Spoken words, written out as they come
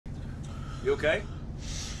You okay?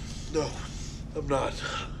 No, I'm not.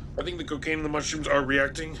 I think the cocaine and the mushrooms are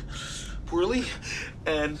reacting poorly,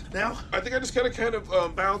 and now I think I just gotta kind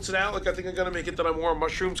of balance it out. Like, I think I gotta make it that I'm more on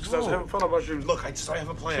mushrooms because I was having fun on mushrooms. Look, I have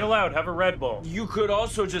a plan. Chill out, have a Red Bull. You could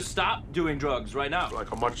also just stop doing drugs right now.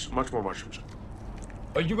 Like a much more mushrooms.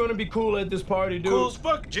 Are you gonna be cool at this party, dude? Cool as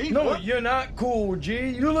fuck, G. No, what? you're not cool, G.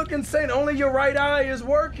 You look insane. Only your right eye is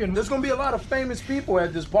working. There's gonna be a lot of famous people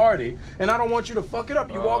at this party, and I don't want you to fuck it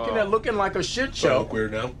up. You walk in there looking like a shit Do I show. look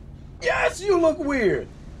weird now? Yes, you look weird.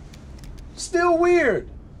 Still weird.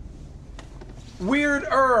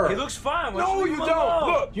 Weirder. He looks fine. Why No, don't you leave him don't.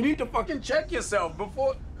 alone? Look, you need to fucking check yourself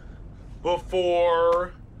before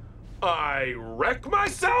I wreck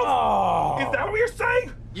myself? Oh. Is that what you're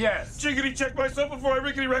saying? Yes. Jiggity check myself before I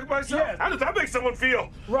rickety wreck myself? Yes. How does that make someone feel?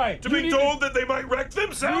 Right. To You be need told that they might wreck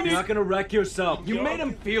themselves? You're not gonna wreck yourself. You made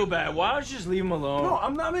him feel bad. Why don't you just leave him alone? No,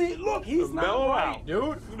 I'm not. I mean, look, he's not Mellow right, out.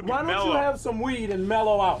 dude. be Why don't mellow. you have some weed and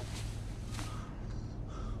mellow out?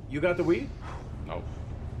 You got the weed? No.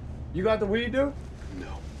 You got the weed, dude?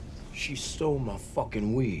 No. She stole my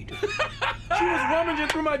fucking weed. She was rummaging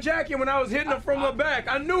through my jacket when I was hitting her from the back.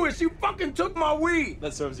 I knew it. She fucking took my weed.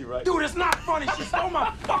 That serves you right. Dude, it's not funny. She stole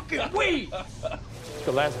my fucking weed.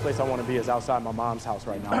 The last place I want to be is outside my mom's house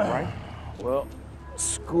right now, right? Well,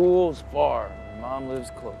 school's far. Mom lives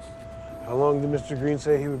close. How long did Mr. Green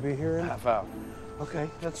say he would be here in? Half hour. Okay,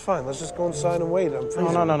 that's fine. Let's just go inside and wait. I'm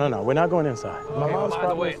freezing. No. We're not going inside. My mom's By the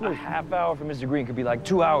probably way, a asleep. half hour for Mr. Green could be like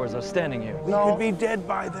 2 hours of standing here. We could be dead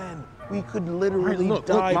by then. We could literally Look,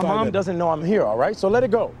 die my by mom then. doesn't know I'm here, all right? So let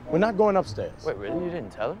it go. We're not going upstairs. Wait, really? You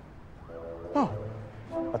didn't tell her? No.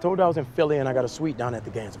 I told her I was in Philly and I got a suite down at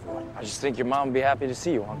the Gansevoort. I just think your mom would be happy to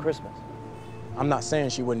see you on Christmas. I'm not saying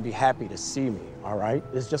she wouldn't be happy to see me, all right?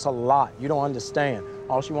 It's just a lot. You don't understand.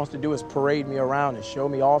 All she wants to do is parade me around and show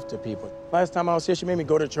me off to people. Last time I was here, she made me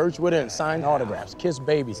go to church with her and sign autographs, kiss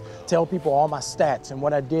babies, tell people all my stats and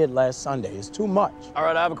what I did last Sunday. It's too much. All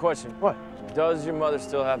right, I have a question. What? Does your mother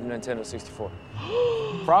still have the Nintendo 64?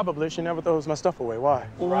 Probably. She never throws my stuff away. Why?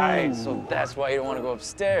 Right, so that's why you don't want to go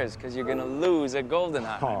upstairs, because you're going to lose at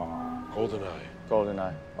GoldenEye. Aw. GoldenEye.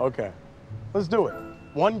 GoldenEye. Okay. Let's do it.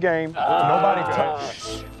 One game, nobody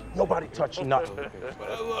touch. Nobody touch nothing.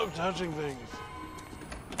 But I love touching things.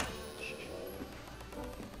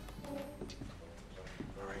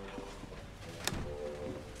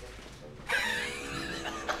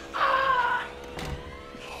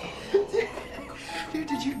 Dude,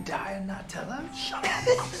 did you die and not tell him? Shut up.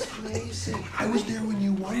 That's crazy. I was there when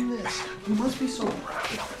you won this. You must be so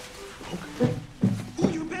proud. Oh,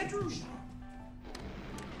 your bedroom.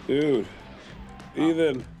 Dude.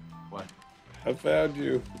 Ethan. What? I found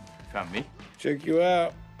you. Found me? Check you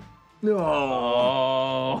out.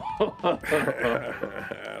 No. Look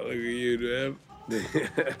at you, man.